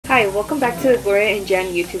Hi, welcome back to the Gloria and Jan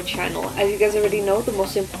YouTube channel. As you guys already know, the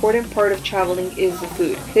most important part of traveling is the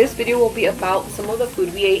food. This video will be about some of the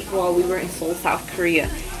food we ate while we were in Seoul, South Korea.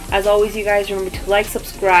 As always, you guys remember to like,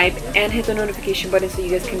 subscribe, and hit the notification button so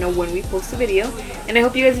you guys can know when we post a video. And I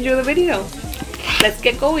hope you guys enjoy the video. Let's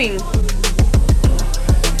get going!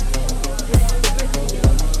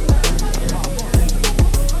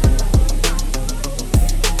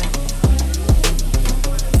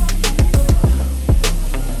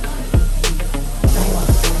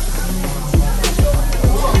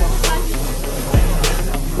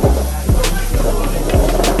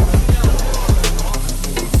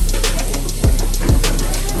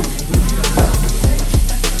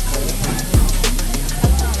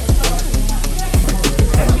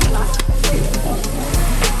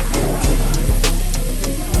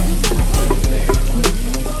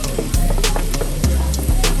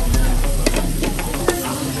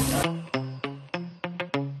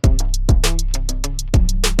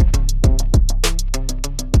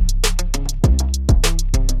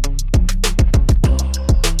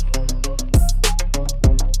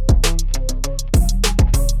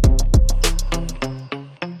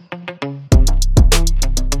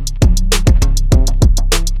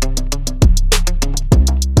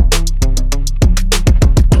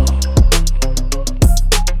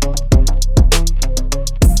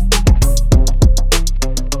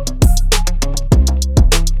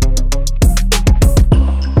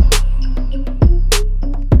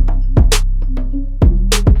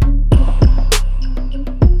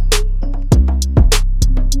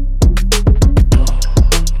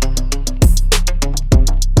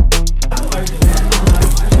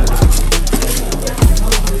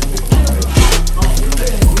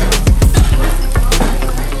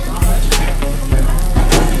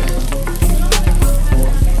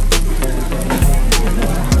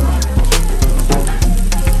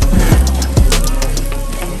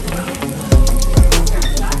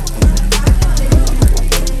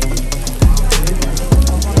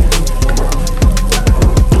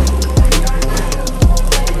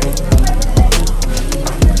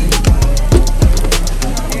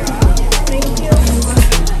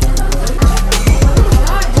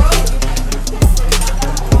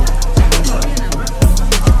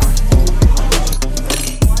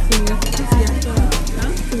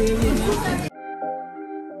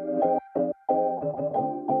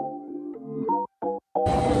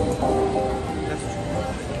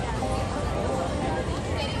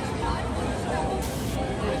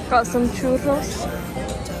 Got some churros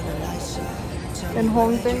and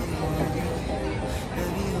Hongdae.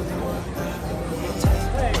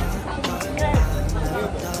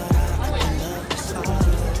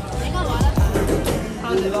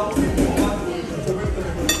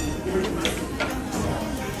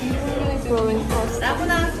 Rolling pasta.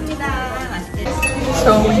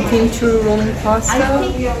 So we came to rolling pasta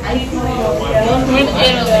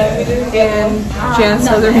and Jan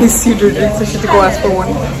saw there is cedar drink, so she had to go ask for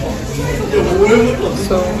one.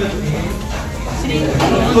 So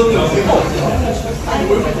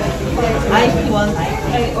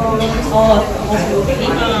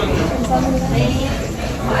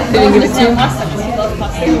did you give it to you?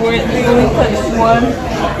 One.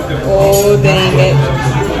 Oh dang it.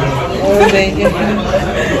 Oh dang it.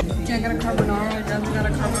 I got a carbonara, Jasmine got a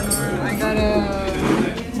carbonara, I got a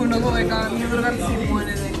funogo, I got the same one,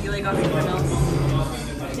 and then Eli got something else.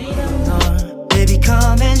 Baby,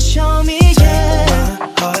 come and show me, yeah.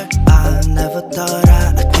 Heart, I never thought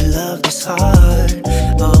I could love this hard.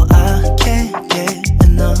 Oh, I can't get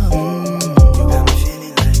enough. You got me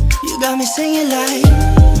feeling like, you got me singing like,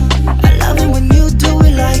 I love it when you do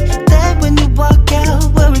it like that. When you walk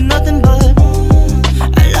out wearing nothing but,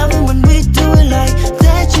 I love it when we do it like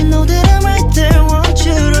that. You know that I'm right there, want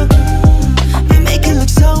you to, you make it look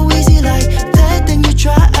so easy like that. Then you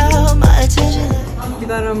try out my attention. We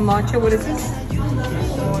got a matcha, what is this?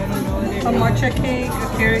 A matcha cake,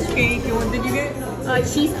 a carrot cake, and what did you get? A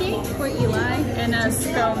cheesecake for Eli and a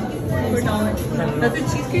scum for Dollar. That's a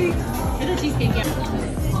cheesecake? It's a cheesecake, yeah.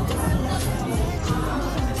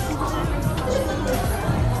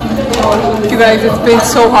 You guys, it's been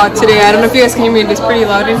so hot today. I don't know if you guys can hear me, it's pretty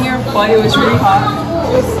loud in here, but it was really hot.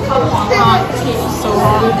 It was so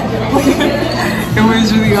hot. It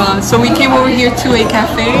was really hot. So we came over here to a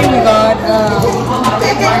cafe. We got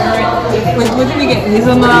what did we get?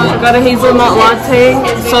 Hazelnut. Got a hazelnut latte.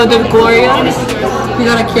 So did Gloria. We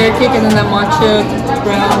got a carrot cake and then that matcha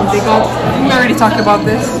brown. They got. We already talked about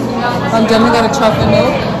this. Then we got a chocolate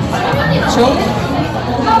milk. Choke.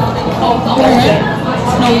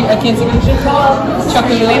 No, I can't see the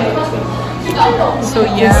chocolate milk. So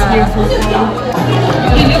yeah.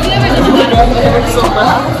 so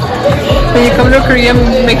bad. When you come to Korea,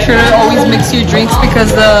 make sure to always mix your drinks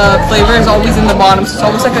because the flavor is always in the bottom. So it's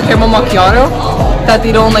almost like a caramel macchiato that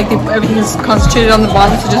they don't like. Everything is concentrated on the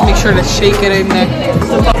bottom, so just make sure to shake it in there.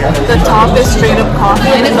 The top is straight up coffee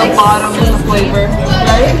and the bottom is the flavor.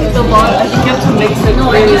 Right? The bottom, I think you have to mix it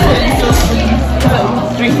really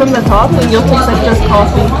well. Drink from the top and you'll taste like just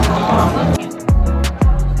coffee.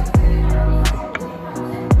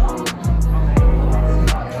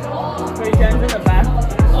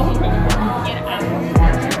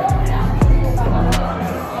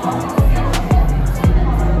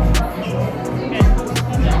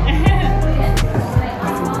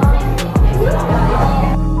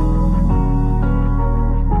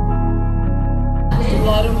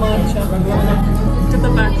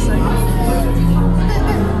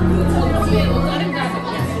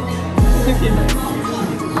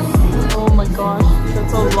 Oh my gosh,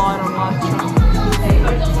 that's a lot of matcha.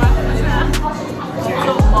 That's a lot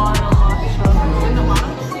of matcha. In the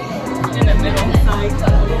bottom? In the middle.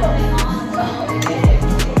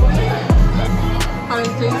 How does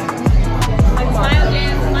it taste?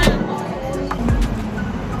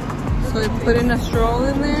 So I put in a straw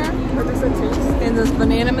in there. How does it taste? And this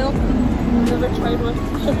banana milk. Never tried one.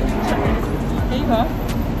 Here you go.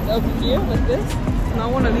 Over here like this.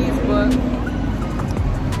 Not one of these, but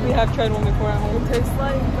we have tried one before at home. It tastes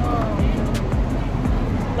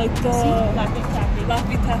like the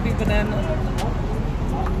Laffy Taffy banana.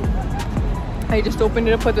 I just opened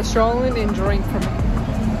it up, put the straw in, and drank from it.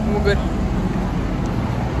 And we're good.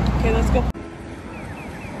 Okay, let's go.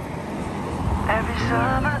 Every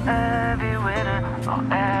summer, every winter, or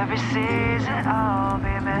every season, I'll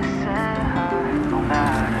be missing her. No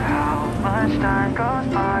matter how much time goes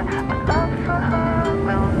by, my love for her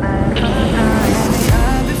will never die.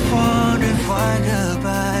 I've been wondering why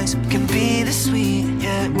goodbyes can be this sweet,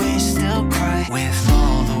 yet we still cry. With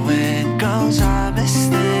all the wind goes, our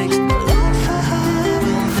mistakes, my love for her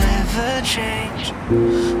will never change.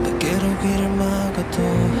 밖으로 귀를 막아도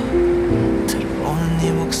들어오는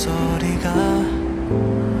네 목소리가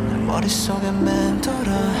내 머릿속에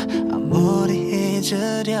맴돌아. 아무리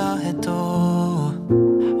잊으려 해도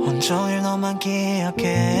온종일 너만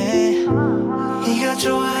기억해. 네가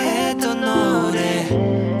좋아했던 노래,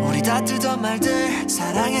 우리 다투던 말들,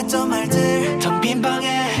 사랑했던 말들, 텅 빈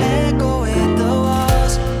방에 echo in the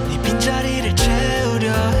walls. 네 빈자리를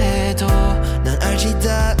채우려 해도 난 알지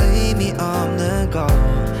다 의미 없는 거.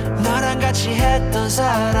 너랑 같이 했던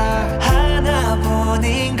사랑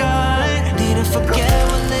하나뿐인걸. Need to forget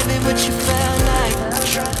what living with you felt like.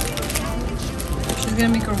 She's gonna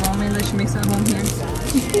make a ramen that she makes at home here.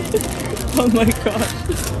 Oh my gosh.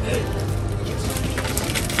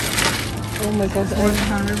 Oh my god, the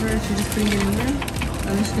Oregon River, she's just putting it in there.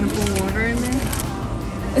 And then she's gonna put water in there.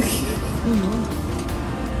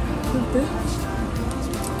 Look at this.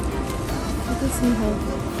 Look at some help.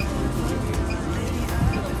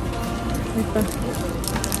 Like that.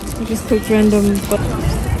 You just put random butter.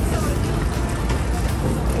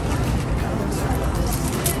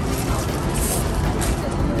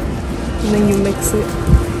 And then you mix it.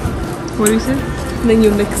 What do you say? And then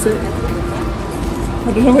you mix it. I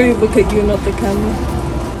don't know where you look at you, not the camera.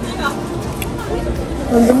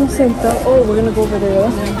 Oh, we're gonna go over there.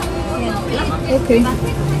 Yeah. Okay. You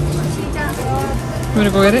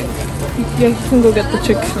wanna go get it? Yeah, you can go get the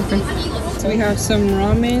chicken. Okay. So we have some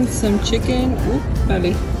ramen, some chicken. Ooh,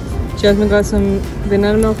 belly. Jasmine got some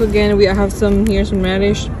banana milk again. We have some here, some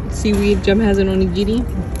radish, seaweed. Jem has an onigiri.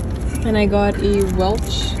 And I got a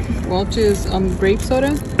Welch. Welch is grape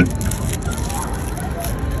soda.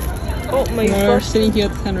 Oh my gosh. Sitting here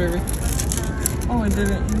at the Sun River. Oh, I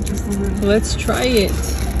didn't. Just a little. Let's try it.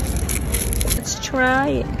 Let's try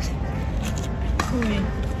it.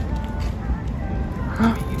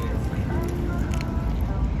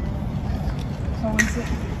 How is it?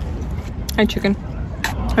 Hi, chicken.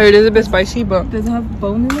 It is a bit spicy, but does it have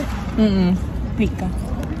bone in it? Pica.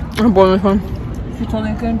 A boneless one. She told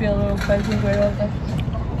me it couldn't be a little spicy, but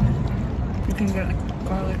you can get like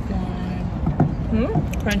garlic and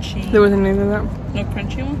crunchy. There wasn't any of that. No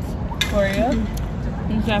crunchy ones? Gloria?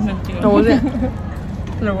 Oh, was it?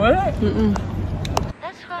 There wasn't?